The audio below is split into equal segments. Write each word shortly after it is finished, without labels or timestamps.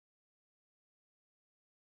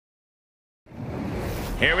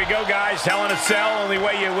Here we go, guys. Hell in a Cell. Only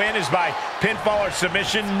way you win is by pinfall or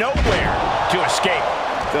submission. Nowhere to escape.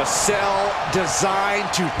 The cell designed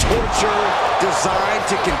to torture, designed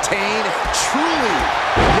to contain, truly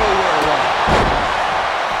nowhere to run.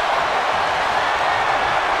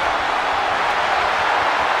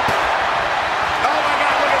 Oh my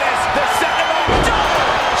God, look at this. The second one,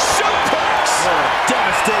 double suplex. What a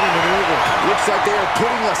devastating maneuver. Looks like they are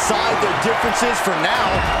putting aside their differences for now.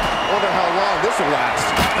 Wonder how long this will last.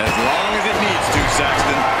 As long as it needs to,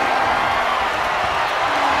 Saxton.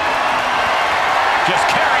 Just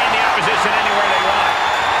carrying the opposition anywhere they want.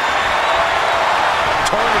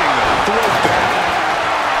 Targeting the throat back.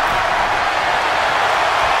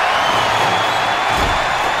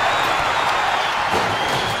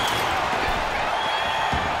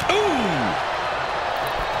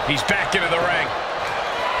 Ooh! He's back into the ring.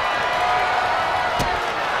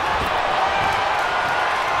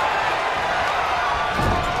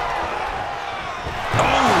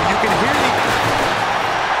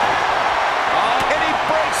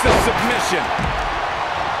 Submission.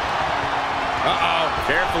 Uh-oh.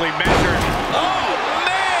 Carefully measured. Oh,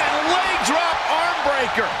 man! Leg drop arm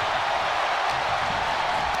breaker.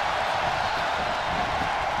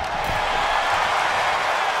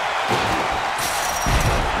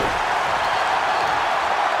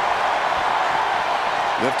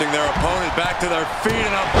 Lifting their opponent back to their feet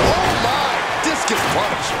and up. Oh, my! Discus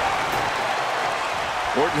punch.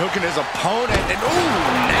 Orton hooking his opponent, and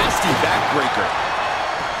ooh, nasty backbreaker.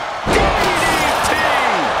 DDT!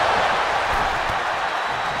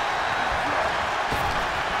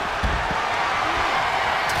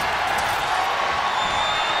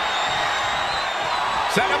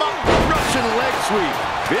 Set him up. Russian leg sweep.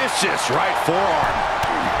 Vicious right forearm.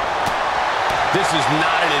 This is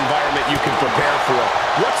not an environment you can prepare for.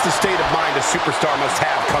 What's the state of mind a superstar must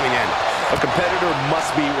have coming in? A competitor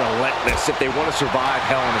must be relentless if they want to survive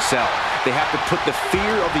Hell in a Cell. They have to put the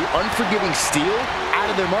fear of the unforgiving steel out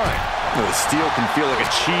of their mind. The steel can feel like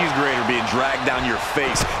a cheese grater being dragged down your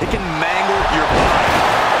face. It can mangle your body.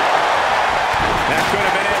 That could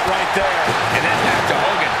have been it right there. And then back to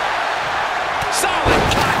Hogan. Solid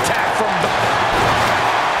contact from the...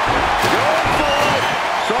 Go for it.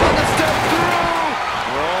 Trying to step through.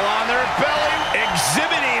 Roll on their belly.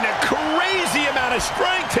 Exhibiting a crazy amount of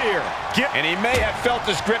strength here. And he may have felt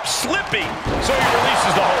his grip slipping, so he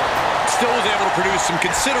releases the hold. Still was able to produce some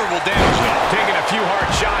considerable damage, though. Taking a few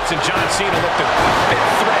hard shots, and John Cena looked a bit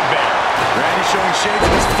threadbare. Randy showing shades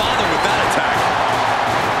of his father with that attack.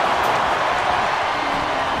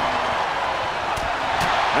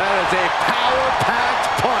 That is a power-packed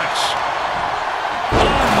punch.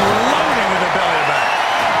 Unloading with the belly back.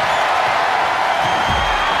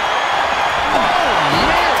 Oh,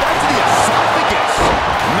 man, that's the esophagus.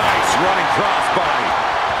 Nice running crossbody.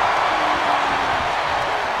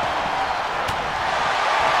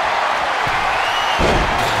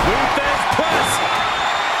 Luthez press.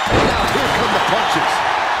 And now here come the punches.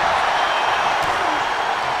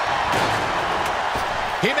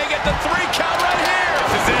 He may get the 3 count right here.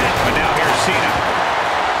 This is it. But now here's Cena.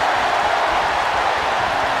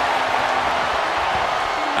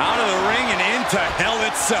 Out of the ring and into hell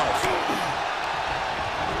itself.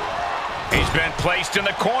 He's been placed in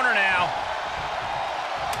the corner now.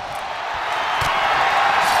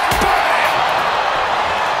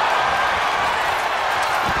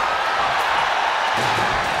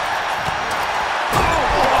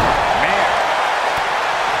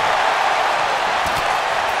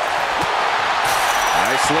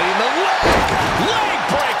 Isolating the Leg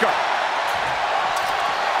breaker.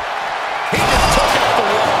 He just took it off the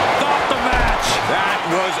wall. Stop the match. That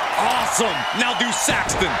was awesome. Now do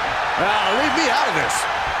Saxton. Leave me out of this.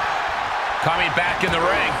 Coming back in the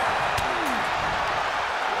ring.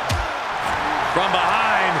 From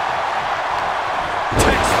behind.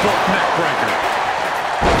 Textbook neck breaker.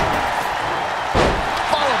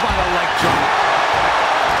 Followed by the leg drop.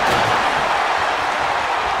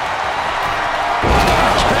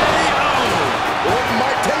 Orton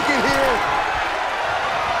might take it here.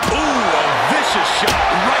 Ooh, a vicious shot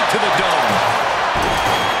right to the dome.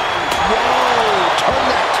 Whoa, turn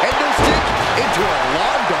that kendo stick into a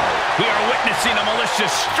lawn dart. We are witnessing a malicious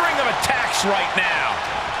string of attacks right now.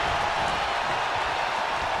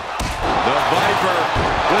 The Viper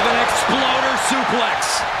with an exploder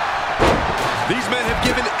suplex. These men have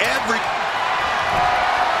given every...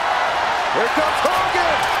 Here comes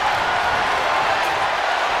Hogan.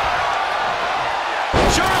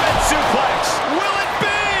 German suplex. Will it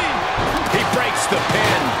be? He breaks the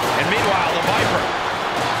pin. And meanwhile, the Viper.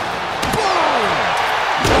 Boom.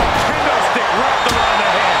 Kendo stick wrapped around the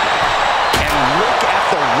head. And look at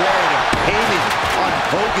the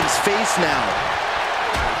face now.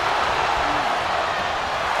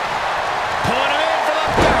 Pulling him in for the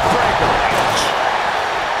backbreaker. Ouch.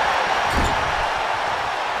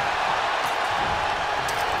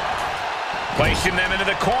 Placing them into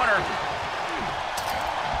the corner.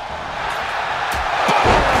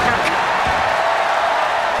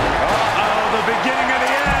 Uh-oh, the beginning of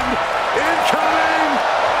the end. Incoming!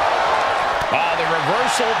 The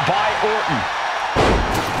reversal by Orton.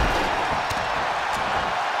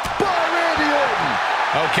 By Randy Orton.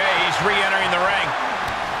 Okay, he's re-entering the ring.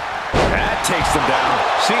 That takes them down.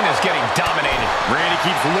 Cena's getting dominated. Randy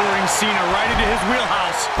keeps luring Cena right into his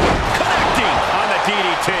wheelhouse. Connecting on the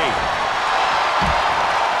DDT.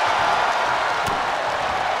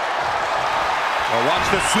 Oh, watch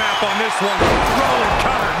the snap on this one. Rolling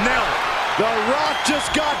cover, nail it. The Rock just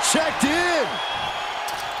got checked in.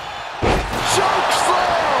 Choke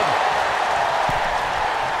slam.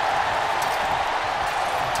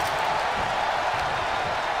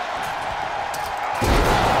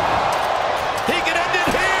 He can end it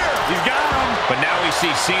here. He's got him. But now we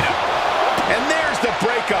see Cena. And there's the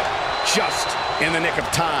breakup, just in the nick of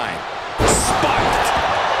time. Spiked.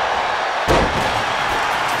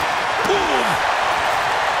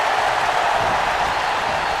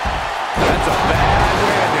 That's a bad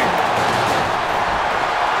landing.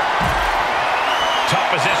 Tough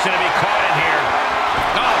position to be caught in here.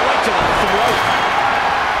 Oh, right to the throat.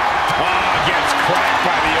 Oh, gets cracked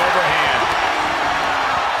by the overhand.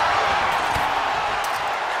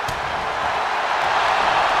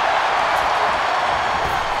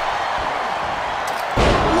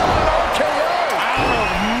 Out of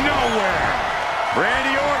nowhere.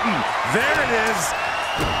 Randy Orton. There it is.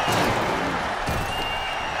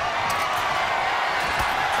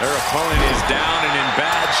 Their opponent is down and in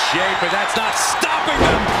bad shape, but that's not stopping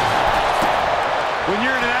them. When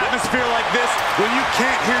you're in an atmosphere like this, when you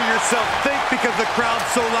can't hear yourself think because the crowd's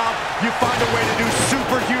so loud, you find a way to do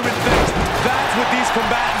superhuman things. That's what these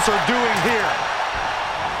combatants are doing here.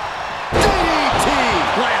 DDT.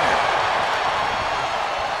 Landed.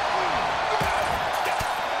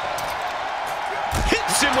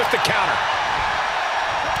 Hits him with the counter.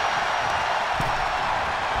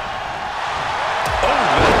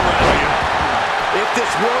 If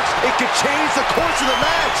this works, it could change the course of the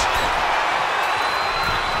match.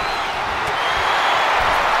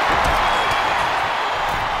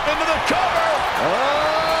 Into the cover.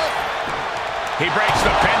 He breaks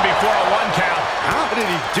the pin before a 1 count. How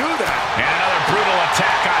did he do that? And another brutal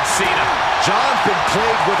attack on Cena. John's been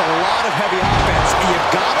plagued with a lot of heavy offense. You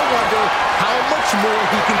gotta wonder how much more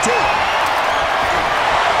he can take.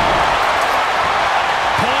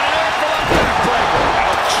 Pulling it in for the backbreaker.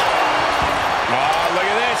 Ouch. Oh, look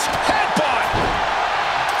at this. Headbutt.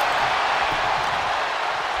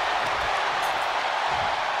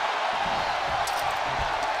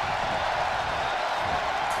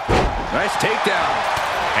 Nice takedown.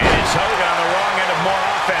 And it's Hogan on the wrong end of more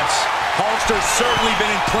offense. Hulkster's certainly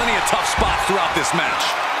been in plenty of tough spots throughout this match.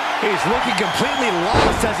 He's looking completely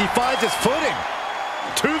lost as he finds his footing.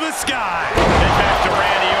 To the sky. Then back to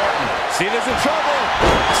Randy Orton. Cena's in trouble.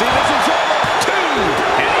 Cena's in trouble. 2.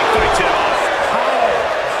 And he fights it off.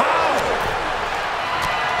 How?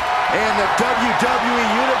 And the WWE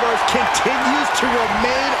Universe continues to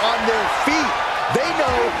remain on their feet. They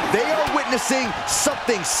know they are witnessing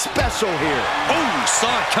something special here. Oh,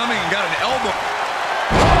 saw it coming and got an elbow.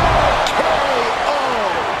 KO!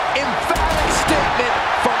 Emphatic statement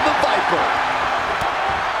from the Viper.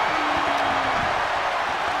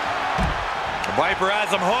 The Viper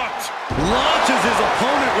has him hooked. Launches his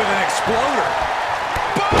opponent with an exploder.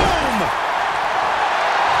 Boom!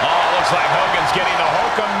 Oh, looks like Hogan's getting the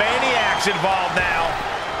Hulkamaniacs involved now.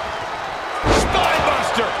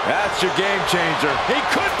 Spinebuster. That's your game changer. He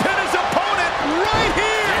could pin his opponent right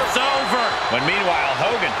here. It's over. When meanwhile,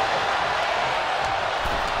 Hogan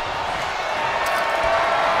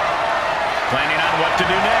planning on what to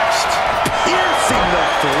do next. Piercing the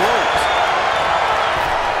throat.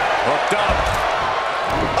 Hooked up.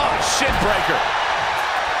 Oh, shin breaker.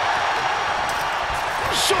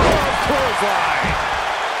 Short clothesline.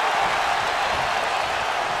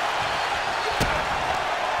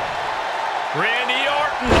 Randy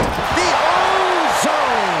Orton. The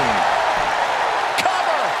O-Zone.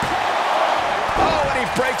 Cover. Oh, and he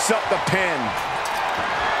breaks up the pin.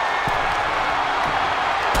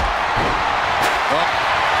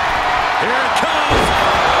 Here it comes.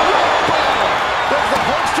 Does the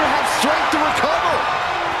Hulkster have strength to recover?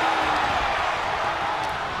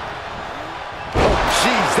 Oh,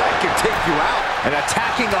 jeez, that can take you out. And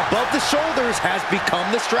attacking above the shoulders has become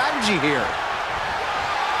the strategy here.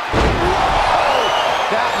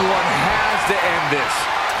 That one has to end this.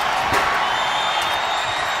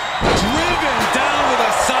 Driven down with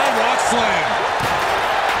a sidewalk slam.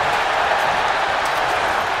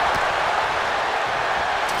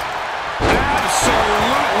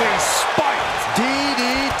 Absolutely spiked.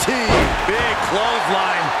 DDT. Big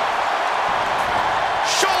clothesline.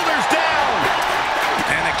 Shoulders down.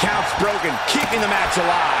 And the count's broken, keeping the match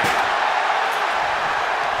alive.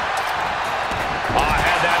 Oh,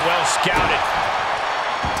 had that well scouted.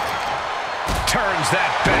 Turns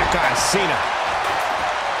that back on Cena.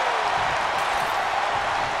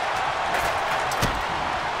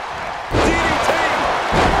 DDT.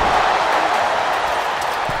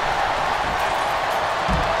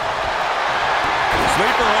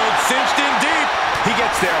 Sleeper hold cinched in deep. He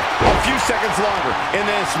gets there a few seconds longer, and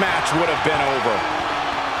this match would have been over.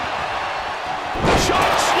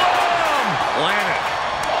 Choke slam! Landed.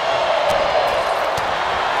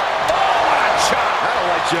 Oh, what a chop! That'll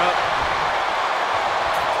light you up.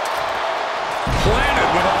 Planted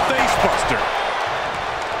with a face buster.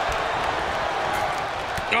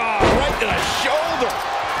 Oh, right to the shoulder.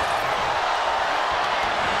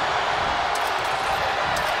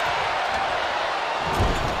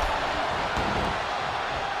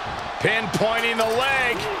 Pinpointing the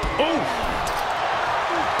leg. Ooh.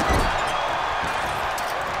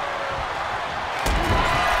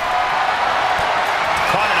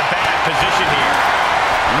 Caught in a bad position here.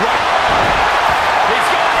 Right. He's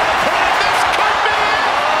going to the point. This could be it.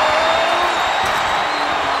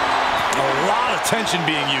 A lot of tension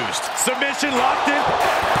being used. Submission locked in.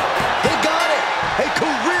 He got it. A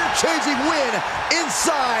career-changing win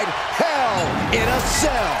inside Hell in a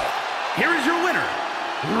Cell. Here is your winner,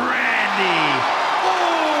 Randy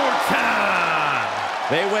Orton.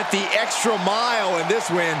 They went the extra mile in this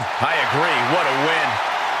win. I agree. What a win.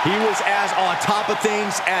 He was as on top of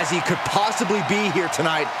things as he could possibly be here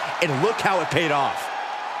tonight, and look how it paid off.